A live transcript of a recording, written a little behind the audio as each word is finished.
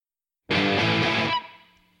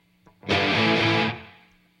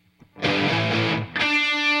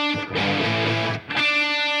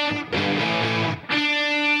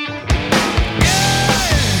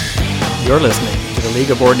You're listening to the League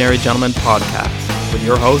of Ordinary Gentlemen podcast with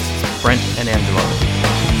your hosts, Brent and Angelo.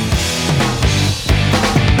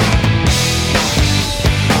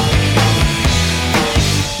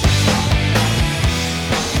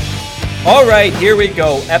 All right, here we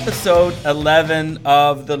go. Episode 11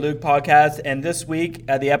 of the Luke podcast. And this week,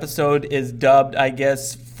 the episode is dubbed, I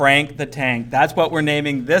guess, Frank the Tank. That's what we're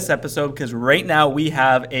naming this episode because right now we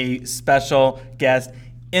have a special guest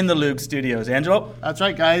in the Luke studios. Angelo? That's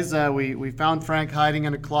right, guys. We found Frank hiding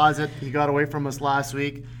in a closet. He got away from us last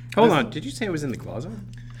week. Hold on. Did you say it was in the closet?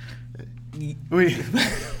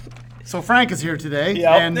 So Frank is here today,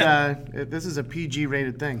 Yep. and this is a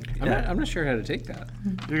PG-rated thing. I'm not sure how to take that.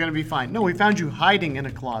 You're going to be fine. No, we found you hiding in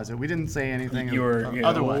a closet. We didn't say anything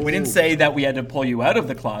otherwise. We didn't say that we had to pull you out of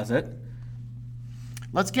the closet.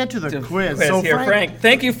 Let's get to the quiz. So here, Frank.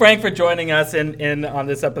 Thank you, Frank, for joining us in on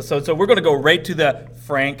this episode. So we're going to go right to the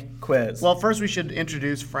Frank quiz. Well, first we should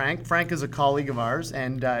introduce Frank. Frank is a colleague of ours,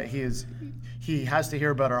 and he has to hear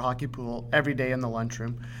about our hockey pool every day in the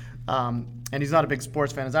lunchroom. And he's not a big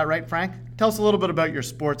sports fan. Is that right, Frank? Tell us a little bit about your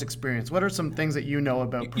sports experience. What are some things that you know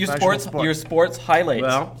about professional sports? Your sports highlights.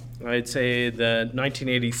 Well, I'd say the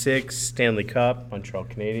 1986 Stanley Cup, Montreal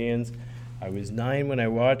Canadiens. I was 9 when I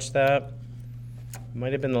watched that.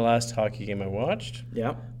 Might have been the last hockey game I watched.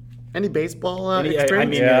 Yeah. Any baseball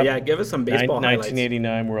experience? Give us some baseball highlights.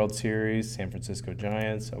 1989 World Series, San Francisco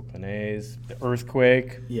Giants, Oakland A's, the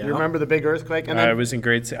earthquake. Yeah. You remember the big earthquake? And I was in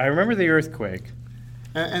grade 6. I remember the earthquake.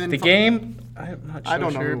 And the game, I'm not sure. I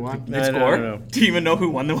don't know who won. The score? No. Do you even know who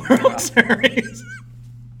won the World Series?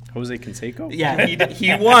 Jose Canseco? Yeah,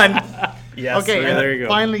 he won. Yes. Okay, there you go.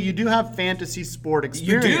 Finally, you do have fantasy sport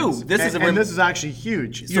experience. You do. This is actually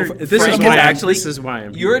huge. So This is why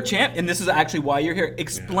I'm You're here. a champ, and this is actually why you're here.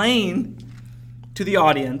 Explain to the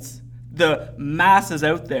audience, the masses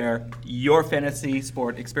out there, your fantasy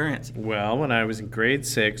sport experience. Well, when I was in grade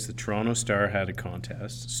 6, the Toronto Star had a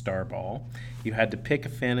contest, Star Ball. You had to pick a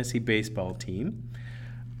fantasy baseball team.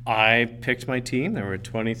 I picked my team. There were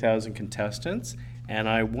 20,000 contestants, and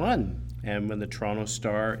I won. And when the Toronto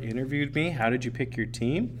Star interviewed me, how did you pick your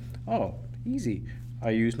team? Oh, easy.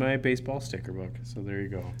 I used my baseball sticker book. So there you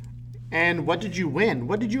go. And what did you win?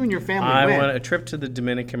 What did you and your family I win? won a trip to the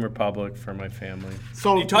Dominican Republic for my family.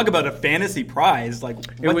 So You talk about a fantasy prize, like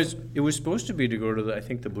It was supposed to be to go to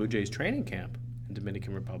the Blue Jays training camp in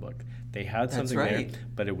Dominican Republic. They had something right. there,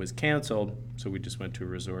 but it was canceled, so we just went to a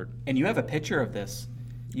resort. and you have a picture of this.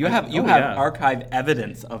 You have archive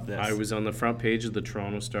evidence of this. I was on the front page of the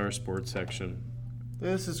Toronto Star sports section.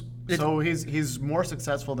 he's more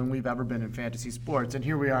successful than we've ever been in fantasy sports, and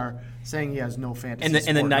here we are saying he has no fantasy. And the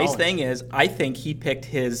sport nice knowledge. thing is, I think he picked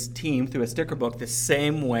his team through a sticker book the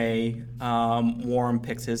same way Warren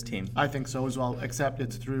picks his team. I think so as well, except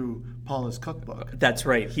it's through Paula's cookbook. That's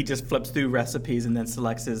right. He just flips through recipes and then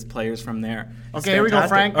selects his players from there. It's Okay, here we go, fantastic.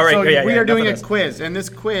 Frank. All right, so we are doing a enough of this. quiz, and this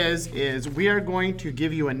quiz is we are going to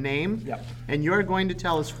give you a name, Yep. and you're going to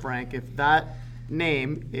tell us, Frank, if that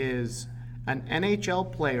name is an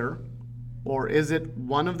NHL player or is it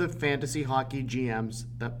one of the fantasy hockey GMs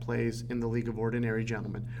that plays in the League of Ordinary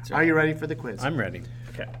Gentlemen. Are you ready for the quiz? I'm ready.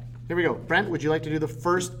 Okay. Here we go. Brent, would you like to do the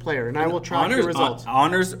first player? And I will track your results.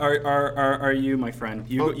 Honors are you, my friend.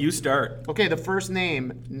 You start. Okay, the first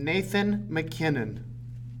name, Nathan McKinnon.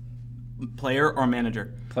 Player or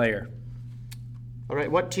manager? Player. All right,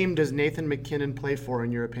 what team does Nathan McKinnon play for,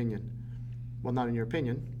 in your opinion? Well, not in your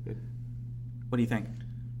opinion. What do you think?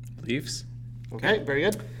 Leafs. Okay, very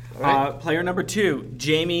good. All right. Player number 2,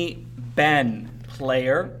 Jamie Benn.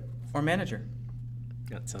 Player or manager?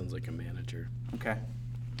 That sounds like a manager. Okay.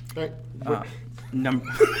 All right. Number.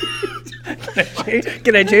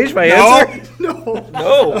 Can I change my answer?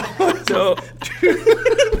 No. So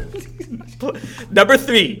number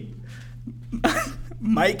 3,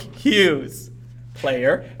 Mike Hughes.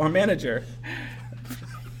 Player or manager?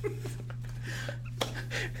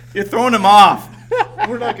 You're throwing him off.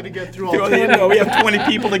 We're not going to get through all 20. No, we have 20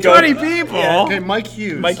 people to go. 20 people? Yeah. Okay, Mike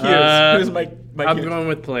Hughes. Mike Hughes. Who's Mike I'm Hughes? going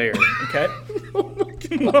with player. Okay.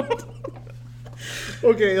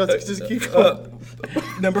 Okay, let's just keep going.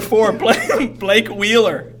 Number 4, Blake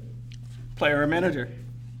Wheeler. Player or manager?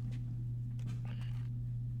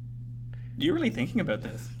 You really thinking about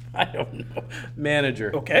this? I don't know.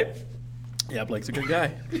 Manager. Okay. Yeah, Blake's a good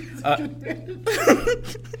guy.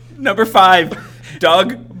 Number 5,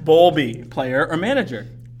 Doug Bowlby. Player or manager?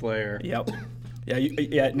 Player. Yep.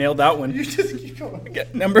 Yeah, nailed that one. You just keep going. Okay,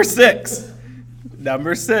 Number 6.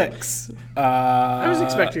 I was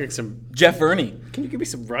expecting some. Jeff Verney. Can you give me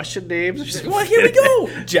some Russian names or something? Well, here we go.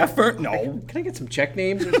 Jeff Verney. No. Can I get some Czech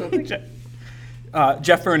names or something?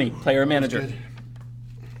 Jeff Verney, player or manager?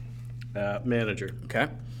 Manager. Okay.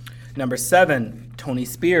 Number 7, Tony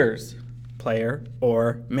Spears, player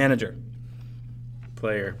or manager.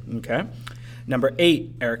 Player. Okay. Number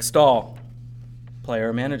 8, Eric Stahl, player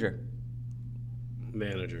or manager.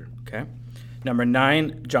 Manager. Okay. Number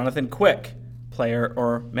 9, Jonathan Quick, player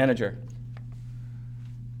or manager.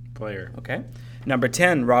 Player. Okay. Number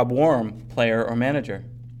 10, Rob Warm, player or manager.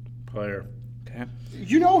 Player. Okay.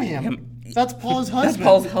 You know him. That's Paul's husband. That's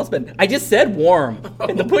Paul's husband. I just said Warm.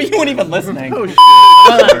 And you weren't even listening. Oh, shit.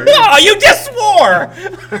 No, you just swore.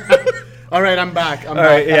 All right, I'm back. All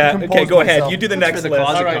right, yeah. Okay, go ahead. You do the next for the list.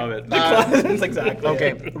 closet All right. comment. The closet, exactly.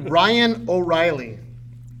 Okay, Ryan O'Reilly.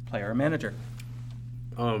 Player or manager.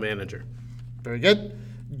 Oh, manager. Very good.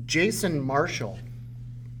 Jason Marshall.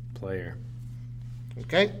 Player.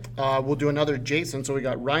 Okay, we'll do another Jason. So we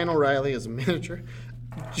got Ryan O'Reilly as a manager.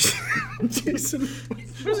 Jason.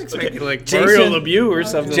 I was expecting like Jason- Mario Lemieux or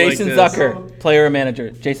something Jason like this. Zucker, player or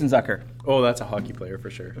manager. Jason Zucker. Oh, that's a hockey player for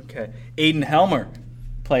sure. Okay. Aiden Helmer,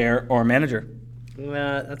 player or manager.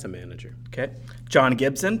 Nah, that's a manager. Okay. John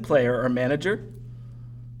Gibson, player or manager.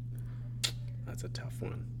 That's a tough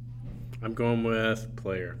one. I'm going with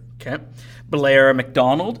player. Okay. Blair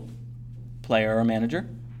McDonald, player or manager.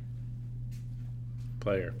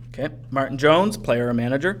 Player. Okay. Martin Jones, player or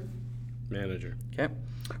manager. Manager. Okay.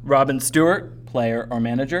 Robin Stewart, player or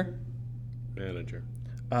manager. Manager.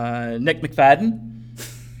 Nick McFadden.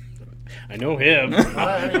 I know him.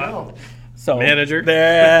 I know. So Manager.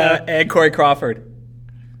 And Corey Crawford.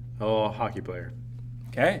 Oh, hockey player.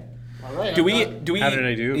 Okay. All right. Do we? How did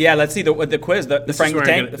I do? Yeah, let's see the quiz. The Frank the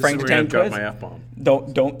Tank. The Frank the Tank drop quiz. my F-bomb.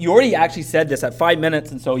 Don't. You already actually said this at 5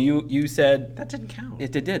 minutes, and so you said That didn't count.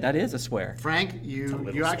 it did. That is a swear. Frank, you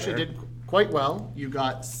little actually swear. did quite well. You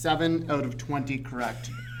got 7 out of 20 correct.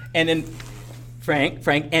 And in Frank,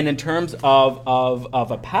 and in terms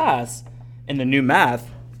of a pass in the new math,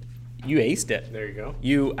 you aced it. There you go.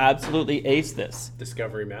 You absolutely aced this.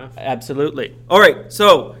 Discovery math. Absolutely. All right,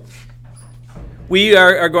 so we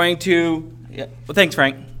are going to. Yeah, well, thanks,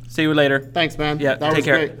 Frank. See you later. Thanks, man. Yeah, that take was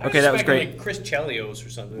care. great. Okay, that was great. Like Chris Chelios or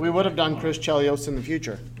something. We would have done Chris Chelios in the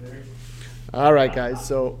future. All right, guys.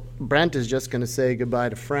 So Brent is just going to say goodbye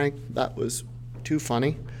to Frank. That was too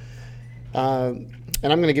funny.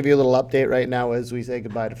 And I'm going to give you a little update right now as we say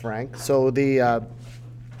goodbye to Frank. So the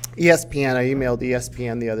ESPN, I emailed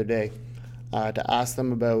ESPN the other day to ask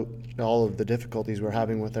them about all of the difficulties we're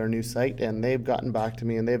having with our new site, and they've gotten back to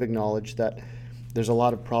me and they've acknowledged that there's a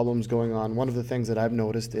lot of problems going on. One of the things that I've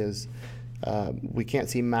noticed is we can't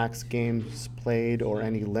see max games played or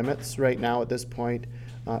any limits right now at this point.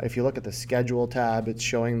 If you look at the schedule tab, it's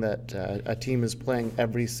showing that a team is playing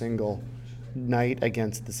every single night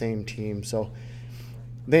against the same team. So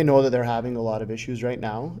they know that they're having a lot of issues right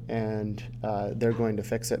now, and they're going to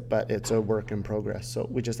fix it, but it's a work in progress. So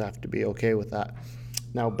we just have to be okay with that.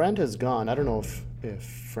 Now, Brent has gone. I don't know if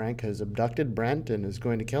Frank has abducted Brent and is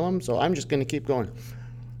going to kill him, so I'm just going to keep going.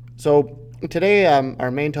 So today,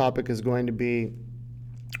 our main topic is going to be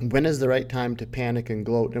when is the right time to panic and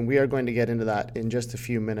gloat, and we are going to get into that in just a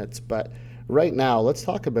few minutes. But right now, let's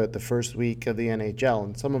talk about the first week of the NHL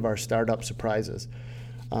and some of our startup surprises.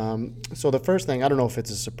 So the first thing, I don't know if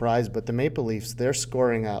it's a surprise, but the Maple Leafs, they're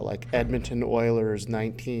scoring at like Edmonton Oilers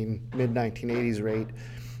mid-1980s rate.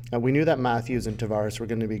 We knew that Matthews and Tavares were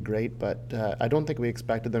going to be great, but I don't think we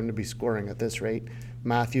expected them to be scoring at this rate.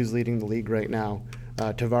 Matthews leading the league right now,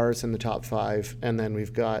 Tavares in the top 5, and then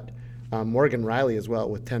we've got Morgan Riley as well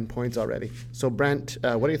with 10 points already. So Brent,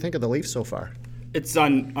 what do you think of the Leafs so far? It's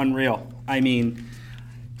unreal. I mean,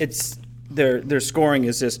 it's their scoring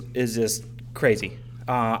is just crazy.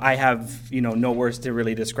 I have no words to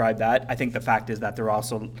really describe that. I think the fact is that they're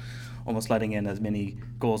also almost letting in as many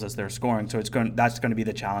goals as they're scoring. So that's going to be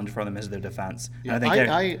the challenge for them is their defense. Yeah, And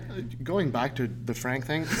I think going back to the Frank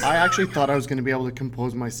thing, I actually thought I was going to be able to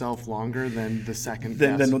compose myself longer than the second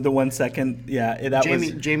guess. then the 1 second, yeah, that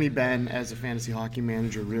was Jamie Benn as a fantasy hockey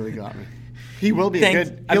manager really got me. He will be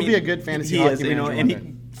Thanks. He'll be a good fantasy he hockey is, manager.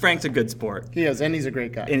 and Frank's a good sport. He is, and he's a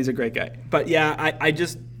great guy. And he's a great guy. But yeah, I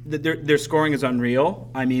just their scoring is unreal.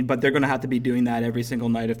 I mean, but they're going to have to be doing that every single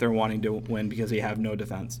night if they're wanting to win because they have no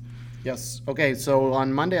defense. Yes. Okay, so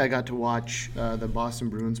on Monday I got to watch the Boston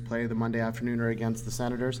Bruins play the Monday afternooner against the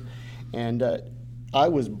Senators, and I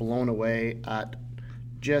was blown away at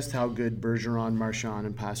just how good Bergeron, Marchand,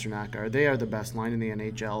 and Pasternak are. They are the best line in the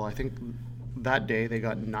NHL. I think that day they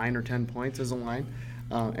got 9 or 10 points as a line,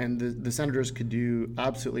 and the Senators could do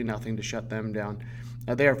absolutely nothing to shut them down.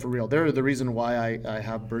 They are for real. They're the reason why I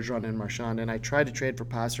have Bergeron and Marchand, and I tried to trade for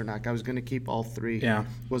Pasternak. I was going to keep all three. Yeah.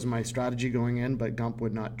 Was my strategy going in, but Gump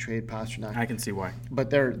would not trade Pasternak. I can see why. But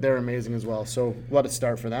they're amazing as well. So what a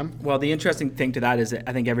start for them. Well, the interesting thing to that is that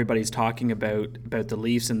I think everybody's talking about the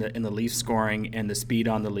Leafs and the Leafs scoring and the speed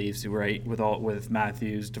on the Leafs, right? With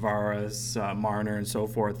Matthews, Tavares, Marner, and so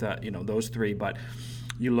forth. Those three. But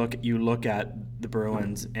you look at the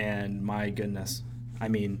Bruins, and my goodness, I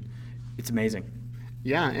mean, it's amazing.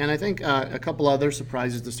 Yeah, and I think a couple other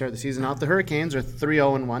surprises to start the season off. The Hurricanes are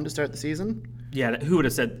 3-0-1 to start the season. Yeah, who would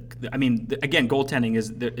have said? I mean, again, goaltending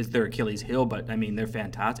is their Achilles heel, but I mean, they're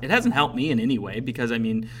fantastic. It hasn't helped me in any way because I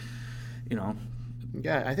mean,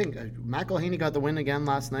 Yeah, I think McElhaney got the win again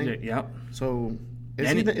last night. Yep. So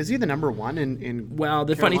is he the number one in Well,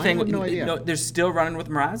 the Carolina? funny thing, I have no idea. they're still running with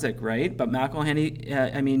Mrazek, right? But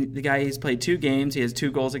McElhaney, I mean, the guy, he's played 2 games, he has 2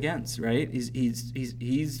 goals against, right?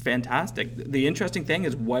 He's fantastic. The interesting thing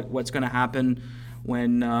is what's going to happen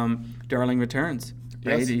when Darling returns,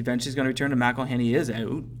 right? Yes. Eventually he's going to return, and McElhaney is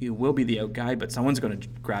out. He will be the out guy, but someone's going to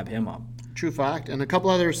grab him up. True fact. And a couple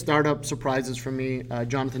other startup surprises for me.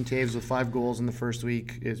 Jonathan Toews with 5 goals in the first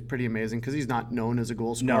week is pretty amazing because he's not known as a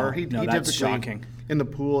goal scorer. He that's typically, shocking. In the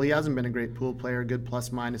pool, he hasn't been a great pool player, good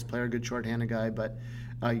plus-minus player, good shorthanded guy, but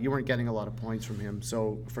you weren't getting a lot of points from him.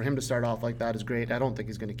 So for him to start off like that is great. I don't think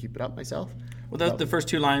he's going to keep it up myself. Well, the first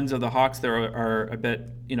 2 lines of the Hawks there are a bit,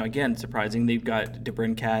 again, surprising. They've got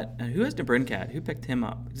DeBrincat. Who has DeBrincat? Who picked him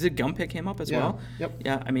up? Did Gump pick him up as well? Yep.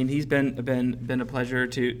 Yeah, I mean, he's been a pleasure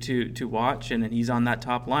to watch, and he's on that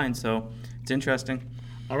top line, so it's interesting.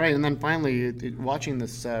 All right, and then finally, watching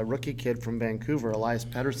this rookie kid from Vancouver, Elias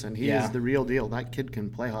Pettersson, he is the real deal. That kid can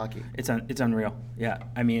play hockey. It's unreal. Yeah,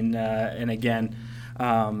 I mean, and again,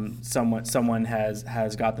 someone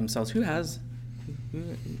has got themselves. Who has?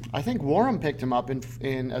 I think Warren picked him up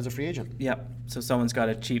in as a free agent. Yep. So someone's got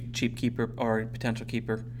a cheap keeper or potential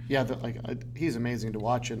keeper. Yeah, he's amazing to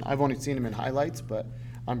watch, and I've only seen him in highlights, but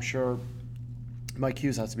I'm sure Mike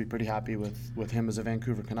Hughes has to be pretty happy with him as a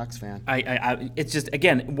Vancouver Canucks fan. It's just,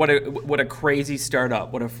 again, what a crazy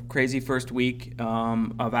startup, what a crazy first week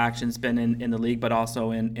of action's been in the league, but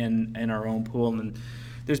also in our own pool, and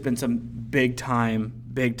there's been some big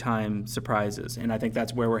time surprises, and I think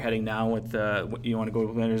that's where we're heading now with you want to go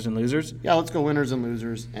with winners and losers? Yeah, let's go winners and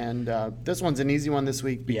losers, and this one's an easy one this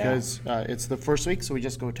week because it's the first week, so we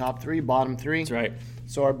just go top 3, bottom 3. That's right.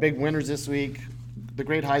 So our big winners this week, the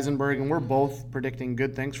great Heisenberg, and we're both predicting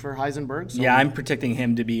good things for Heisenberg. So yeah, I'm predicting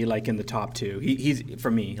him to be like in the top 2. He's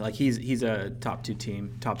for me, like he's a top 2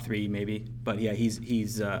 team, top 3 maybe, but yeah,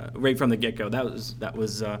 he's right from the get-go. That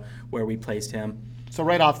was where we placed him. So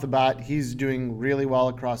right off the bat, he's doing really well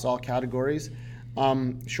across all categories.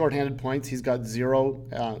 Shorthanded points, he's got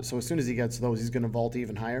 0. So as soon as he gets those, he's going to vault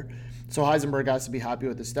even higher. So Heisenberg has to be happy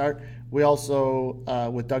with the start. We also,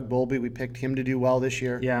 with Doug Bowlby, we picked him to do well this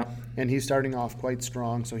year. Yeah. And he's starting off quite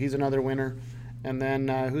strong. So he's another winner. And then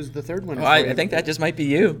who's the third winner? Well, I think that just might be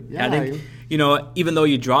you. Yeah, I think, even though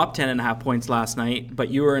you dropped 10.5 points last night, but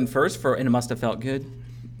you were in first and it must have felt good.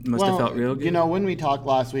 Must have felt real good. When we talked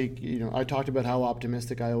last week, I talked about how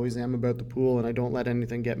optimistic I always am about the pool, and I don't let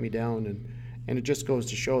anything get me down. And it just goes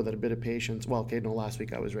to show that a bit of patience. Well, okay, no, last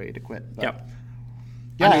week I was ready to quit. But Yep.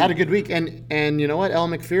 Yeah, I had a good week. And you know what? Elle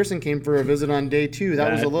McPherson came for a visit on day 2.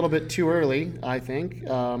 That was a little bit too early, I think,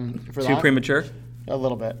 for that. Too premature? A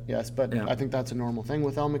little bit, yes. But I think that's a normal thing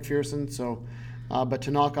with Elle McPherson. So, but to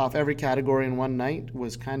knock off every category in one night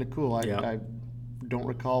was kind of cool. I don't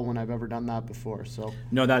recall when I've ever done that before. So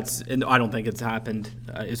no, I don't think it's happened.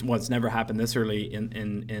 It's never happened this early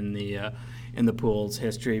in the pool's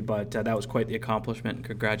history. But that was quite the accomplishment.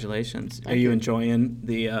 Congratulations! Are you enjoying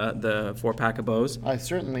the 4-pack of Bows? I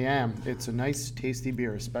certainly am. It's a nice, tasty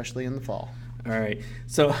beer, especially in the fall. All right.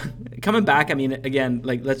 So coming back, I mean, again,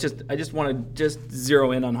 I just want to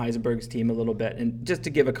zero in on Heisenberg's team a little bit, and just to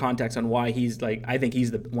give a context on why I think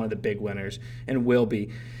he's one of the big winners and will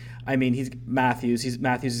be. I mean, Matthews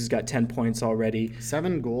has got 10 points already.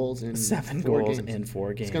 7 goals in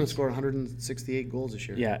 4 games. He's going to score 168 goals this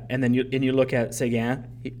year. Yeah, and then you look at Seguin,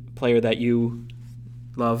 player that you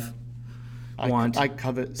love, I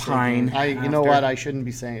covet Pine. You know what? I shouldn't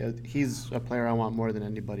be saying it. He's a player I want more than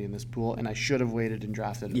anybody in this pool, and I should have waited and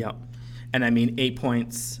drafted him. Yeah, and I mean 8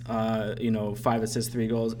 points, 5 assists, 3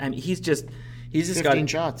 goals, and he's just 15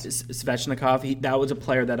 shots. Svechnikov, that was a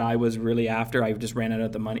player that I was really after. I just ran out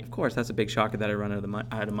of the money. Of course, that's a big shocker that I ran out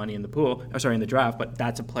of money in the pool. In the draft. But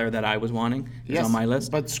that's a player that I was wanting. He's on my list.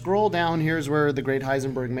 But scroll down. Here's where the great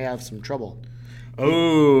Heisenberg may have some trouble.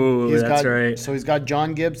 Oh, that's right. So he's got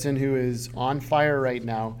John Gibson, who is on fire right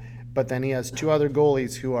now. but then he has 2 other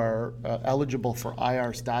goalies who are eligible for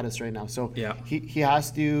IR status right now. So Yeah. he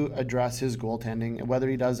has to address his goaltending, whether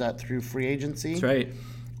he does that through free agency That's right.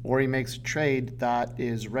 or he makes a trade. That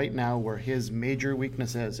is right now where his major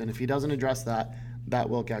weakness is. And if he doesn't address that, that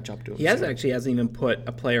will catch up to him. He hasn't So- actually hasn't even put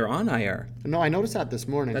a player on IR. No, I noticed that this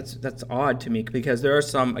morning. That's odd to me because there are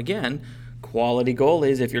some, again, quality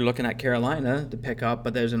goalies if you're looking at Carolina to pick up,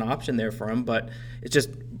 but there's an option there for him. But it's just,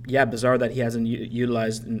 bizarre that he hasn't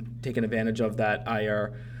utilized and taken advantage of that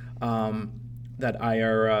IR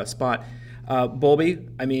spot. Bolby,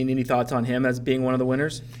 I mean, any thoughts on him as being one of the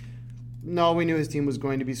winners? No, we knew his team was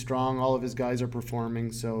going to be strong. All of his guys are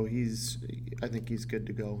performing, so I think he's good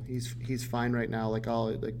to go. He's fine right now.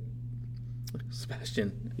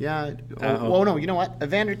 Sebastian. Yeah. Oh no, you know what?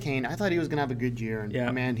 Evander Kane, I thought he was going to have a good year, and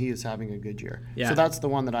Yeah. man, he is having a good year. Yeah. So that's the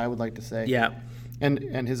one that I would like to say. Yeah.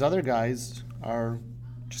 And his other guys are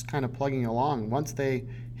just kind of plugging along. Once they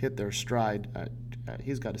hit their stride,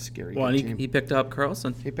 he's got a scary Well, good and team. he picked up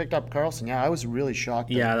Carlson. He picked up Carlson. Yeah, I was really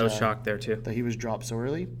shocked. Yeah, that was shocked there too. That he was dropped so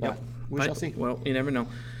early. But we shall see. Well, you never know.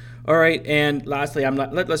 All right, and lastly,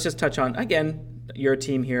 let's just touch on again your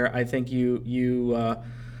team here. I think you've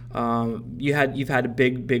had a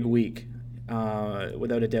big week.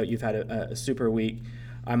 Without a doubt, you've had a super week.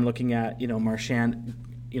 I'm looking at Marchand.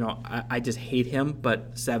 I just hate him,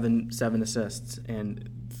 but seven assists in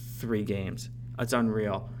 3 games. That's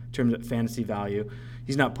unreal in terms of fantasy value.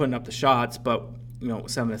 He's not putting up the shots, but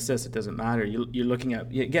 7 assists, it doesn't matter. You're looking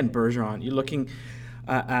at, again, Bergeron. You're looking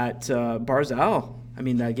at Barzal. I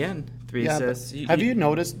mean, again, 3 assists. Have you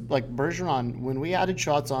noticed, like Bergeron, when we added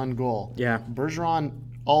shots on goal? Yeah. Bergeron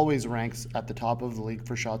always ranks at the top of the league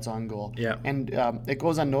for shots on goal. Yeah. And it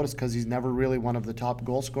goes unnoticed because he's never really one of the top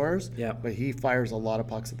goal scorers. Yeah. But he fires a lot of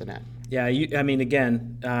pucks at the net. Yeah,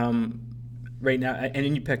 again, right now, and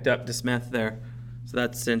then you picked up DeSmith there, so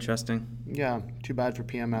that's interesting. Yeah. Too bad for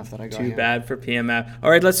PMF that I got Too him. bad for PMF.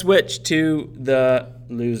 All right, let's switch to the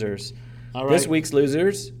losers. All right. This week's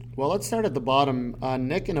losers. Well, let's start at the bottom.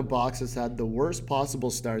 Nick in a box has had the worst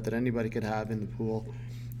possible start that anybody could have in the pool.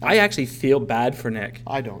 I actually feel bad for Nick.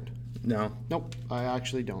 I don't. No. Nope, I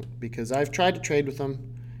actually don't, because I've tried to trade with him.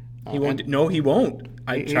 He won't. No, he won't.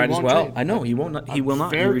 I He tried as won't well. trade. I know he won't. Not, he will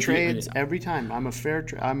not. Fair He refu- trades every time. I'm a fair.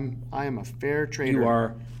 I am a fair trader. You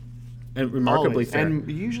are, and remarkably Always. fair.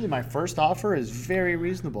 And usually my first offer is very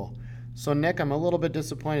reasonable. So Nick, I'm a little bit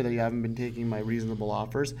disappointed that you haven't been taking my reasonable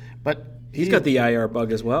offers. But He's got the IR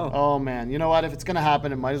bug as well. Oh man, you know what? If it's gonna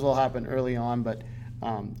happen, it might as well happen early on. But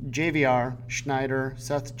JVR, Schneider,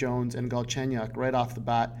 Seth Jones, and Galchenyuk right off the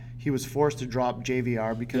bat. He was forced to drop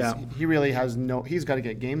JVR because he really has he's got to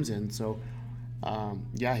get games in. So,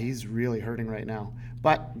 he's really hurting right now.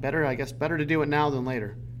 But better to do it now than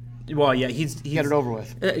later. Well, yeah, he's Get it over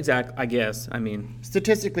with. Exactly. I guess. I mean,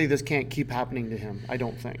 Statistically, this can't keep happening to him. I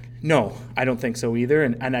don't think. no, I don't think so either.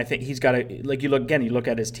 And I think he's got you look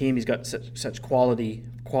at his team. He's got such quality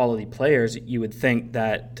players. You would think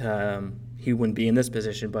that he wouldn't be in this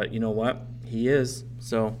position, but you know what? He is.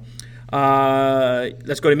 So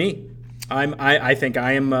let's go to me. I think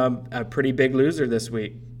I am a pretty big loser this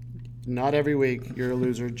week. Not every week you're a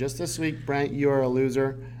loser. Just this week, Brent, you are a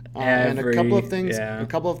loser. And a couple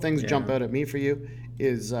of things jump out at me for you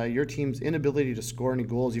is your team's inability to score any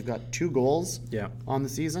goals. You've got 2 goals on the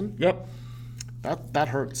season. Yep. That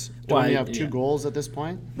hurts. Do you have 2 goals at this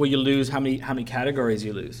point? Well, you lose how many categories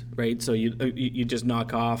you lose, right? So you just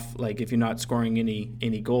knock off, like, if you're not scoring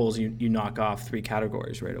any goals, you knock off 3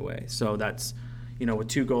 categories right away. So that's with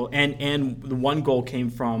 2 goals, and the 1 goal came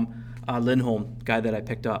from Lindholm, guy that I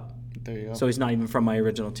picked up. There you go. So he's not even from my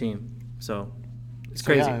original team. So it's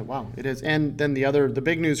crazy. Yeah, wow, it is. And then the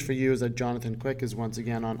big news for you is that Jonathan Quick is once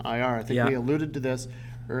again on IR. I think we alluded to this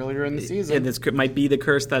earlier in the season. Yeah, this might be the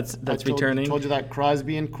curse that's returning. I told you that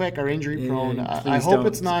Crosby and Quick are injury prone. I hope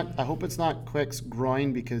it's not Quick's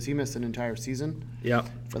groin, because he missed an entire season. Yeah.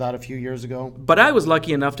 For that a few years ago. But I was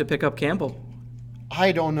lucky enough to pick up Campbell.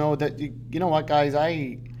 I don't know that. You know what, guys?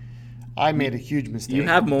 I made a huge mistake. You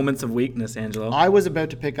have moments of weakness, Angelo. I was about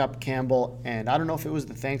to pick up Campbell, and I don't know if it was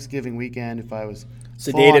the Thanksgiving weekend, if I was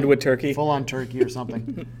sedated with turkey, full on turkey or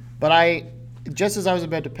something. But just as I was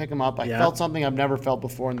about to pick him up, I felt something I've never felt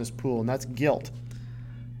before in this pool, and that's guilt.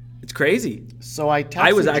 It's crazy. So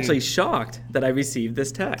I was actually shocked that I received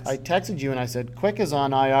this text. I texted you and I said, Quick is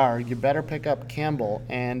on IR. You better pick up Campbell.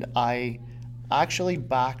 And I actually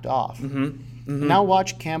backed off. Now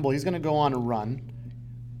watch Campbell. He's going to go on a run.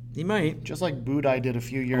 He might. Just like Budai did a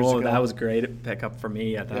few years ago. Oh, that was great pickup for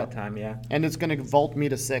me at that time, yeah. And it's going to vault me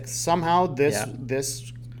to 6th. Somehow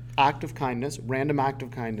this act of kindness, random act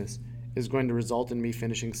of kindness, is going to result in me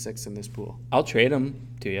finishing 6th in this pool. I'll trade him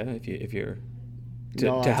to you if you're to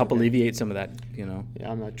No, that's help okay. alleviate some of that. Yeah,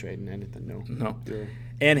 I'm not trading anything. No. No.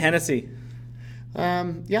 And Hennessy.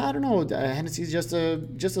 Yeah, I don't know. Hennessy's just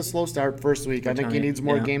a slow start first week. I think he needs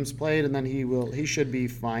more games played, and then he should be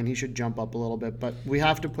fine. He should jump up a little bit, but we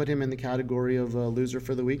have to put him in the category of a loser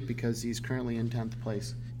for the week because he's currently in 10th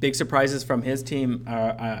place. Big surprises from his team.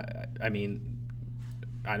 I mean,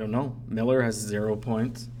 I don't know. Miller has 0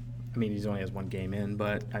 points. I mean, he only has 1 game in,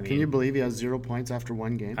 but I mean, Can you believe he has 0 points after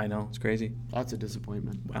 1 game? I know, it's crazy. That's a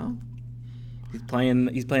disappointment. Well, he's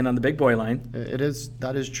playing on the big boy line.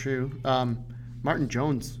 That is true. Martin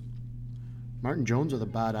Jones with a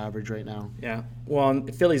bad average right now. Yeah. Well,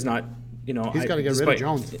 Philly's not. He's got to get rid of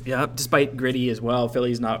Jones. Yeah, despite Gritty as well,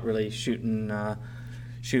 Philly's not really shooting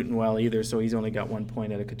well either. So he's only got 1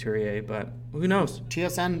 point out of Couturier, but who knows?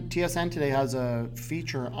 TSN today has a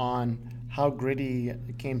feature on how Gritty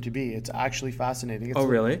came to be. It's actually fascinating.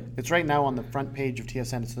 Really? It's right now on the front page of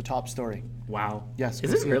TSN. It's the top story. Wow. Yes.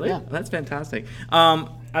 Is it really? Yeah. That's fantastic. I'm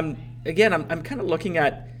kind of looking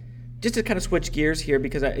at, just to kind of switch gears here,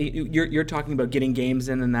 because you're talking about getting games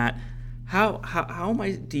in and that. How am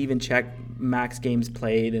I to even check max games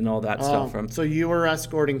played and all that stuff from? So you were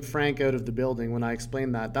escorting Frank out of the building when I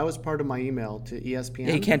explained that. That was part of my email to ESPN.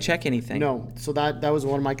 Yeah, you can't check anything. No. So that was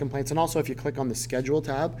one of my complaints. And also, if you click on the schedule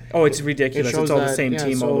tab, Oh, it's ridiculous. shows It's all the that- same yeah,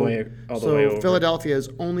 team so- all the way over. Philadelphia is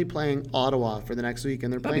only playing Ottawa for the next week,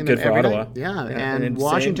 and they're That'd playing be good them for every Ottawa. day. Yeah, then and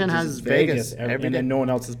Washington same, has Vegas every and day. then no one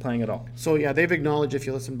else is playing at all. So yeah, they've acknowledged, if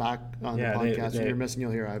you listen back on Yeah, the podcast, they- and you're missing,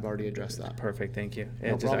 you'll hear I've already addressed that. Perfect, thank you.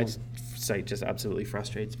 No problem. Site just absolutely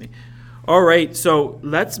frustrates me. All right, so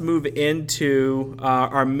let's move into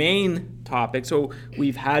our main topic. So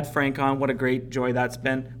we've had Frank on. What a great joy that's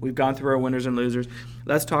been. We've gone through our winners and losers.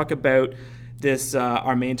 Let's talk about this,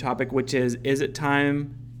 our main topic, which is it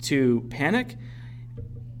time to panic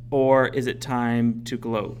or is it time to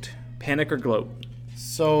gloat? Panic or gloat?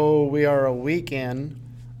 So we are a week in.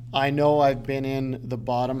 I know I've been in the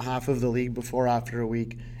bottom half of the league before after a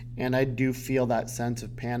week, and I do feel that sense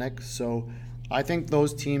of panic. So I think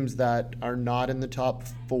those teams that are not in the top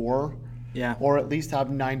 4, Yeah. or at least have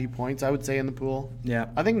 90 points, I would say, in the pool. Yeah.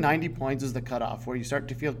 I think 90 points is the cutoff where you start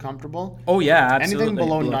to feel comfortable. Oh, yeah, absolutely. Anything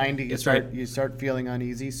below 90, That's right. you start feeling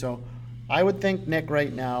uneasy. So I would think Nick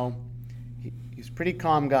right now, he's a pretty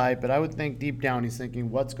calm guy, but I would think deep down he's thinking,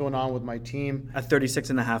 what's going on with my team? At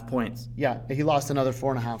 36.5 points. Yeah, he lost another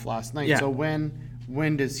 4.5 last night. Yeah. So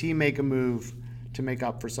when does he make a move to make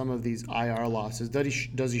up for some of these IR losses?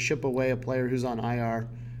 Does he ship away a player who's on IR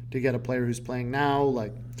to get a player who's playing now?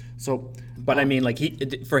 But I mean,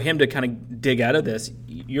 for him to kind of dig out of this,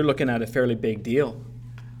 you're looking at a fairly big deal.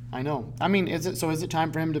 I know. I mean, is it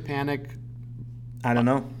time for him to panic? I don't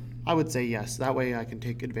know. I would say yes. That way I can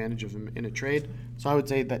take advantage of him in a trade. So I would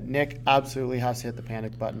say that Nick absolutely has to hit the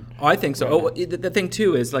panic button. Oh, I think so. The thing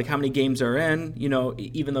too is like how many games are in.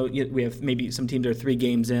 Even though we have maybe some teams are 3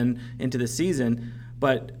 games into the season,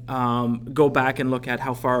 but go back and look at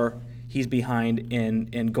how far he's behind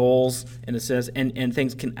in goals and assists, and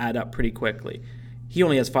things can add up pretty quickly. He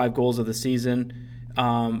only has 5 goals of the season.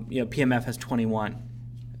 PMF has 21.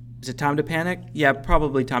 Is it time to panic? Yeah,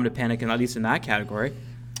 probably time to panic, and at least in that category.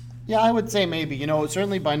 Yeah, I would say maybe.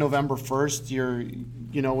 Certainly by November 1st,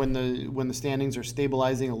 when the standings are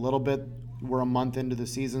stabilizing a little bit, we're a month into the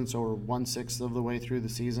season, so we're 1/6 of the way through the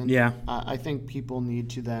season. Yeah. I think people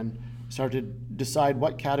need to then start to decide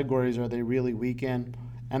what categories are they really weak in,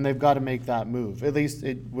 and they've got to make that move. At least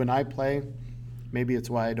when I play, maybe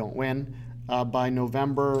it's why I don't win. By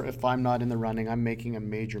November, if I'm not in the running, I'm making a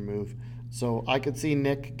major move. So I could see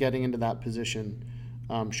Nick getting into that position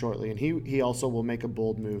shortly, and he also will make a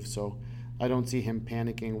bold move. So I don't see him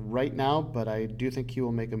panicking right now, but I do think he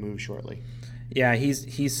will make a move shortly. Yeah,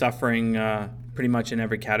 he's suffering pretty much in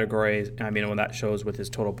every category. I mean, when that shows with his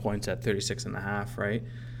total points at 36.5, right?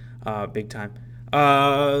 Big time.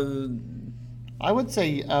 I would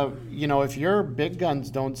say, if your big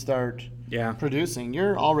guns don't start producing, you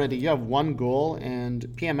have 1 goal, and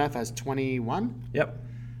PMF has 21. Yep.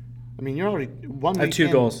 I mean, you're already 1 week I have 2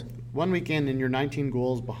 goals. 1 weekend, and you're 19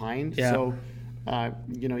 goals behind. Yeah. So,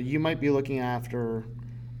 you might be looking after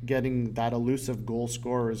getting that elusive goal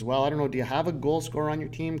scorer as well. I don't know. Do you have a goal scorer on your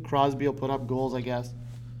team? Crosby will put up goals, I guess.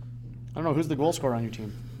 I don't know. Who's the goal scorer on your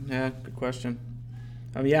team? Yeah, good question.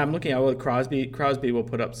 I'm looking at Crosby. Crosby will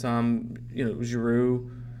put up some. Giroux.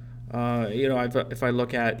 If I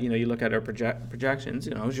look at you look at our projections.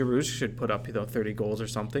 Giroux should put up 30 goals or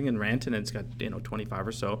something, and Rantanen's got 25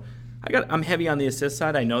 or so. I'm heavy on the assist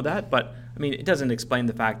side. I know that, but I mean it doesn't explain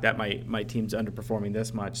the fact that my team's underperforming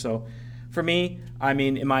this much. So For me, I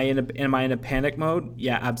mean, am I in a panic mode?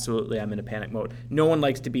 Yeah, absolutely, I'm in a panic mode. No one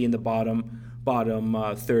likes to be in the bottom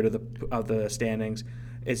third of the standings.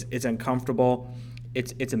 It's uncomfortable.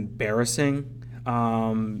 It's embarrassing.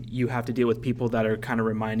 You have to deal with people that are kind of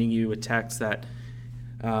reminding you with texts that,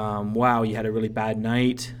 wow, you had a really bad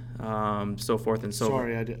night, so forth and so forth.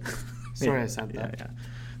 Sorry, I did. Sorry, I sent that. Yeah.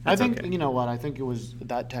 I think okay. you know what? I think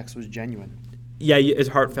that text was genuine, Yeah, it's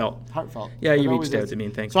heartfelt. heartfelt. Yeah, It you always reached out is. to me,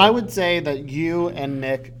 and thanks. So I would say that you and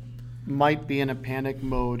Nick might be in a panic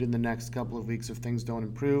mode in the next couple of weeks if things don't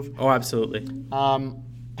improve. Oh, absolutely.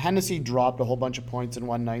 Hennessy dropped a whole bunch of points in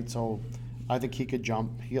one night, so I think he could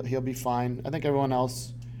jump. He'll be fine. I think everyone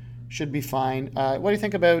else should be fine. What do you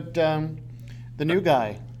think about the new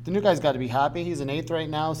guy? The new guy's got to be happy. He's in 8th right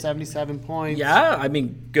now, 77 points. Yeah, I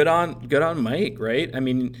mean, good on Mike, right? I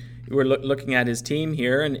mean, we're looking at his team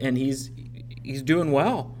here, and he's doing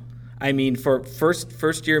well. I mean, for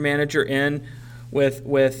first year manager in with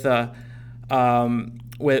a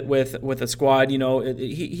squad, you know,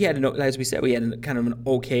 he had as we said, we had kind of an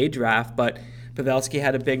okay draft, but Pavelski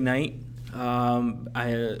had a big night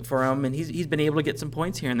for him, and he's been able to get some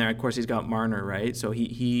points here and there. Of course, he's got Marner, right? So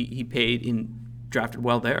he paid in. Drafted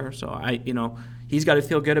well there, so he's got to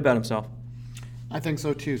feel good about himself. I think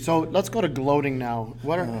so too. So let's go to gloating now.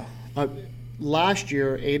 Last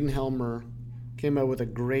year, Aiden Helmer came out with a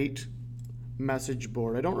great message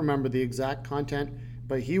board. I don't remember the exact content,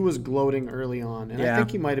 but he was gloating early on, and I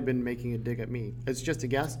think he might have been making a dig at me. It's just a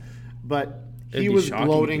guess, but he was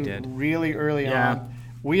gloating really early on.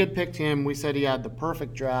 We had picked him. We said he had the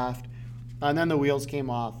perfect draft, and then the wheels came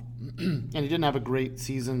off, and he didn't have a great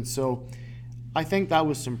season. So I think that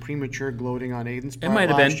was some premature gloating on Aiden's part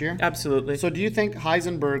last year. Absolutely. So do you think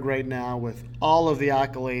Heisenberg right now, with all of the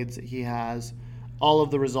accolades that he has, all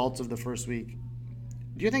of the results of the first week,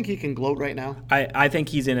 do you think he can gloat right now? I think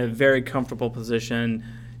he's in a very comfortable position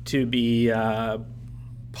to be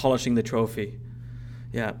polishing the trophy.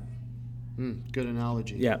 Yeah. Good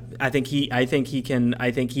analogy. Yeah, I think he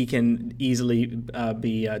can easily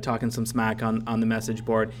be talking some smack on the message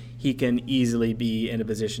board. He can easily be in a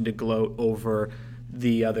position to gloat over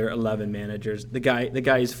the other 11 managers. The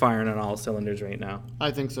guy is firing on all cylinders right now. I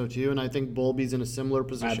think so too, and I think Bolby's in a similar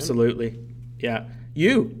position. Absolutely. Yeah.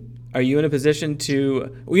 Are you in a position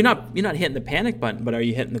to? Well, you're not hitting the panic button, but are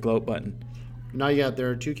you hitting the gloat button? Not yet. There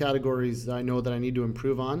are 2 categories that I know that I need to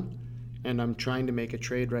improve on. And I'm trying to make a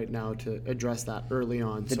trade right now to address that early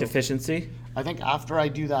on. The deficiency? I think after I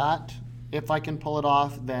do that, if I can pull it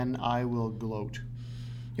off, then I will gloat.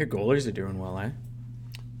 Your goalies are doing well, eh?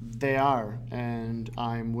 They are, and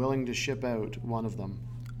I'm willing to ship out one of them.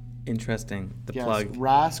 Interesting. Yes, Plug.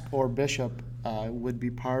 Rask or Bishop would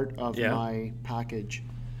be part of my package,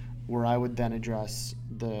 where I would then address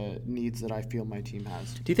the needs that I feel my team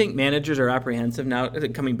has. Do you think managers are apprehensive now,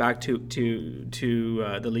 coming back to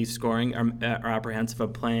the Leafs scoring, are apprehensive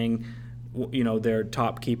of playing, their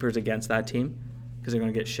top keepers against that team because they're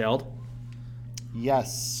going to get shelled?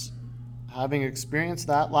 Yes. Having experienced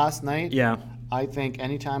that last night, yeah, I think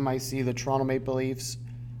anytime I see the Toronto Maple Leafs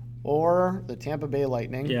or the Tampa Bay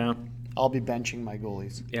Lightning, yeah, I'll be benching my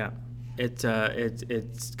goalies. Yeah, it's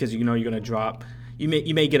because you're going to drop. You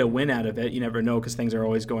may get a win out of it. You never know because things are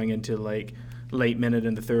always going into like late minute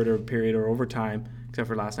in the third or period or overtime, except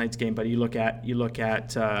for last night's game. But you look at you're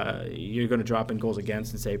going to drop in goals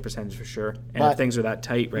against and save percentage for sure. And but if things are that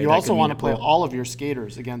tight, right? You also want to play all of your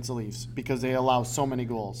skaters against the Leafs because they allow so many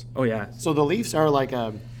goals. Oh yeah. So the Leafs are like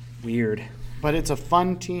a weird, but it's a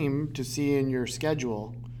fun team to see in your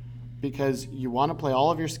schedule. Because you want to play all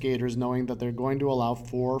of your skaters knowing that they're going to allow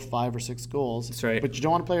 4, 5, or 6 goals. That's right. But you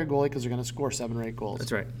don't want to play your goalie because they're going to score 7 or 8 goals.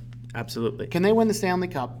 That's right. Absolutely. Can they win the Stanley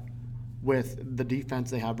Cup with the defense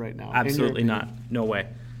they have right now? Absolutely not. No way.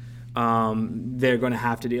 They're going to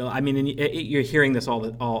have to deal. I mean, you're hearing this all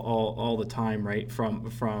the time, right?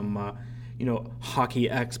 From hockey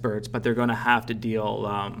experts, but they're going to have to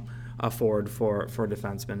deal a forward for a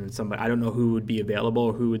defenseman and somebody. I don't know who would be available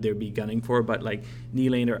or who would they be gunning for, but like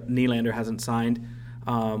Nylander hasn't signed.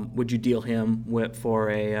 Would you deal him for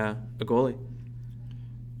a goalie?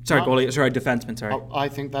 Sorry, defenseman. Sorry. I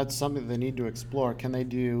think that's something they need to explore. Can they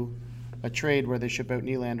do a trade where they ship out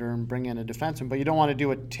Nylander and bring in a defenseman? But you don't want to do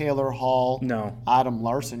a Taylor Hall, Adam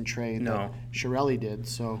Larson trade that Chiarelli did.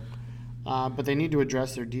 So, but they need to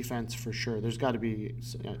address their defense for sure. There's got to be,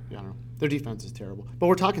 I don't know. Their defense is terrible. But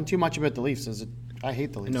we're talking too much about the Leafs. I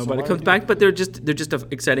hate the Leafs. No, but it comes back. But they're just an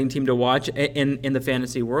exciting team to watch in the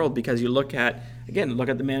fantasy world because you look at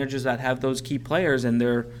the managers that have those key players and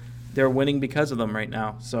they're winning because of them right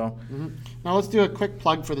now. So Now let's do a quick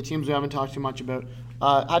plug for the teams we haven't talked too much about.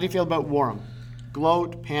 How do you feel about Warham?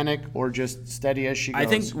 gloat, panic, or just steady as she goes? I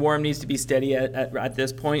think Warm needs to be steady at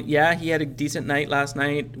this point. Yeah, he had a decent night last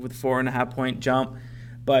night with 4.5 point jump,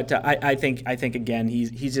 but I think again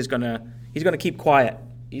he's just gonna keep quiet.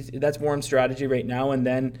 That's Warm's strategy right now, and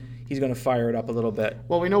then he's gonna fire it up a little bit.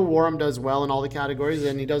 Well, we know Warm does well in all the categories,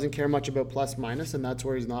 and he doesn't care much about plus minus, and that's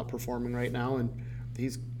where he's not performing right now, and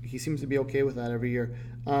he seems to be okay with that every year.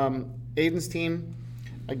 Aiden's team,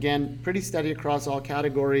 again, pretty steady across all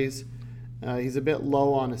categories. He's a bit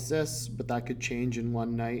low on assists, but that could change in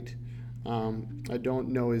one night. I don't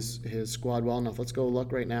know his squad well enough. Let's go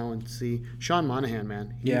look right now and see. Sean Monahan,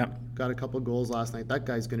 man. He got a couple goals last night. That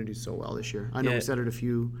guy's going to do so well this year. I know we said it a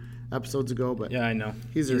few episodes ago, but yeah, I know.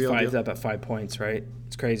 He's a real deal. Up at 5 points, right?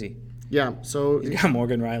 It's crazy. Yeah, so he's got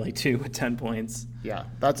Morgan Riley too with 10 points. Yeah,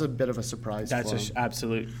 that's a bit of a surprise. That's for just him.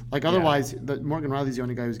 absolute. Like otherwise, Morgan Riley's the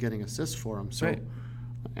only guy who's getting assists for him. So. Right.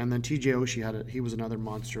 And then TJ Oshie he was another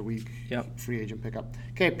monster week free agent pickup.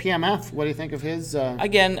 Okay, PMF, what do you think of his?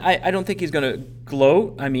 Again, I don't think he's going to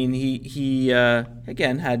gloat. I mean, he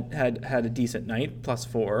again had a decent night,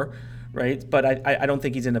 +4, right? But I don't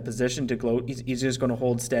think he's in a position to gloat. He's just going to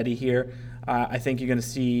hold steady here. I think you're going to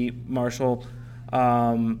see Marshall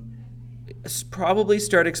probably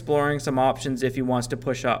start exploring some options if he wants to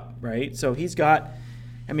push up, right? So he's got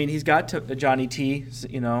Johnny T,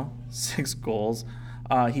 6 goals.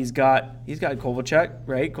 He's got Kovalchuk,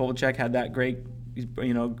 right? Kovalchuk had that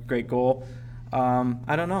great goal.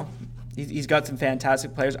 I don't know. He's got some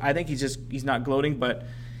fantastic players. I think he's not gloating, but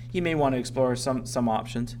he may want to explore some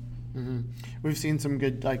options. Mm-hmm. We've seen some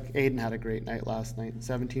good, like Aiden had a great night last night,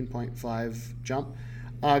 17.5 jump.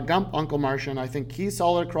 Gump, Uncle Martian, I think he's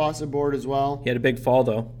solid across the board as well. He had a big fall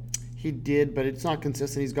though. He did, but it's not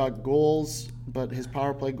consistent. He's got goals, but his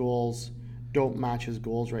power play goals don't match his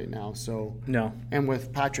goals right now. So no. And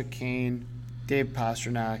with Patrick Kane, Dave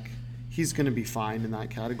Pasternak, he's going to be fine in that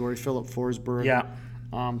category. Philip Forsberg. Yeah.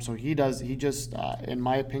 So he just, in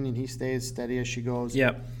my opinion, he stays steady as she goes.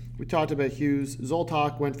 Yep. We talked about Hughes.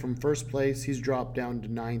 Zoltak went from first place. He's dropped down to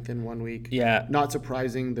 9th in 1 week. Yeah. Not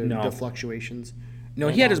surprising, the fluctuations. No,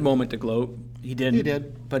 he had his moment to gloat. He didn't. He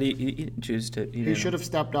did. But he didn't choose to. He should have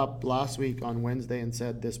stepped up last week on Wednesday and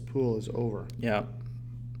said, this pool is over. Yeah.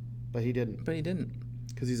 But he didn't.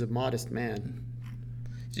 Because he's a modest man.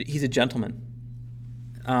 He's a gentleman.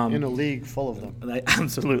 In a league full of them.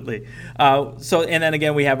 Absolutely. So, and then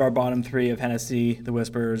again, we have our bottom 3 of Hennessy, the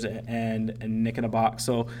Whispers, and Nick in a Box.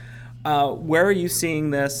 So, where are you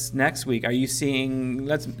seeing this next week? Are you seeing?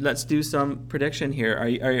 Let's do some prediction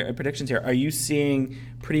here. Predictions here? Are you seeing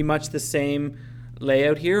pretty much the same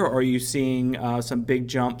layout here, or are you seeing some big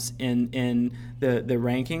jumps in the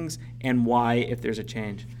rankings, and why if there's a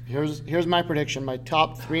change? Here's my prediction. My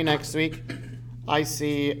top 3 next week. I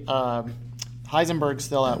see Heisenberg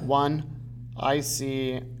still at 1. I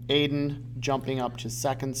see Aiden jumping up to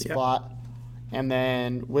 2nd spot, and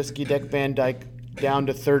then Whiskey Dick Van Dyke down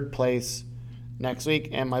to 3rd place next week.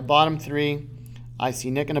 And my bottom 3, I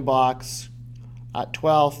see Nick in a Box at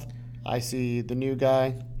 12th. I see the new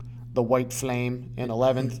guy, the White Flame, in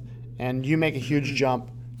 11th, and you make a huge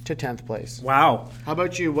jump to 10th place. Wow. How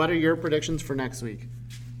about you? What are your predictions for next week?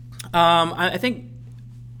 I think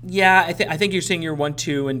you're seeing your 1,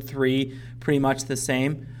 2, and 3 pretty much the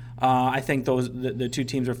same. I think the 2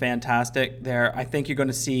 teams are fantastic there. I think you're going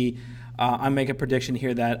to see. I'm making a prediction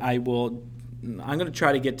here that I'm going to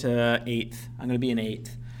try to get to 8th. I'm going to be in 8th.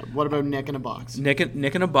 What about Nick in a Box? Nick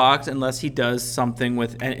in a Box, unless he does something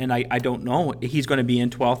with, and I don't know. He's going to be in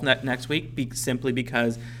 12th next week simply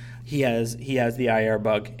because he has the IR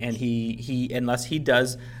bug, and he unless he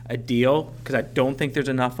does a deal, because I don't think there's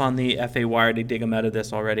enough on the FA wire to dig him out of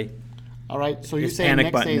this already. All right, so you say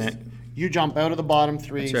Nick stays. You jump out of the bottom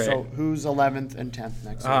 3. That's right. So who's 11th and 10th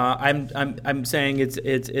next week? I'm saying it's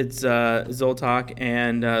Zoltak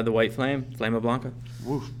and the White Flame, Flama Blanca.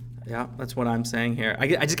 Woo. Yeah, that's what I'm saying here. I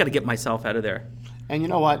just got to get myself out of there. And you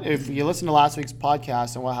know what? If you listen to last week's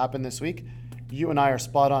podcast and what happened this week, you and I are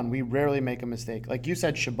spot on. We rarely make a mistake. Like you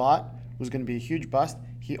said, Shabbat was going to be a huge bust.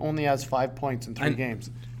 He only has 5 points in 3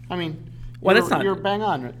 games. I mean, you're bang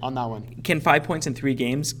on that one. Can 5 points in 3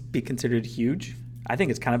 games be considered huge? I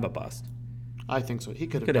think it's kind of a bust. I think so. He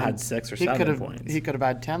could have had 6 or 7 points. He could have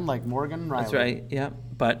had 10 like Morgan Riley. That's right, yeah.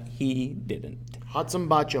 But he didn't. Hudson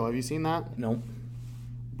Bacho, have you seen that? No.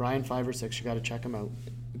 Brian 5 or 6, you got to check him out.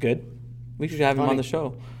 Good. We should have him on the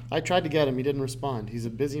show. I tried to get him. He didn't respond. He's a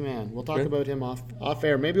busy man. We'll talk about him off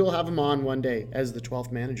air. Maybe we'll have him on one day as the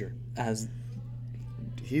 12th manager.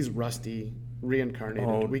 He's rusty,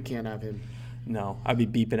 reincarnated. We can't have him. No, I'd be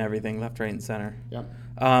beeping everything left, right, and center. Yep.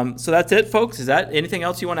 So that's it, folks. Is that anything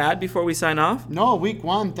else you want to add before we sign off? No, week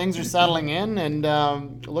one, things are settling in,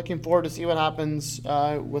 and looking forward to see what happens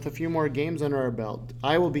with a few more games under our belt.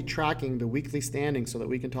 I will be tracking the weekly standings so that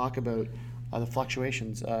we can talk about the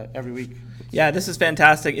fluctuations every week. Yeah, this is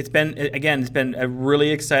fantastic. It's been a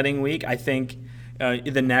really exciting week. I think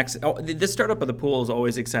the startup of the pool is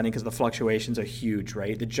always exciting because the fluctuations are huge,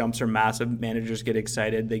 right? The jumps are massive. Managers get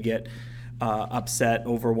excited. They get upset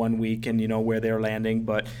over 1 week and where they're landing,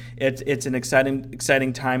 but it's an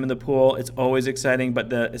exciting time in the pool. It's always exciting,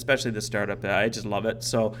 but especially the startup, I just love it.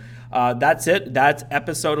 So that's it. That's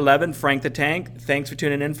episode 11, Frank the Tank. Thanks for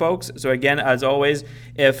tuning in, folks. So again, as always,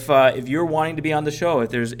 if you're wanting to be on the show,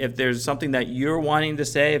 if there's something that you're wanting to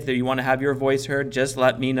say, if you want to have your voice heard, just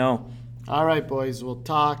let me know. All right, boys, we'll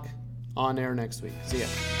talk on air next week. See ya.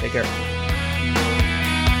 Take care.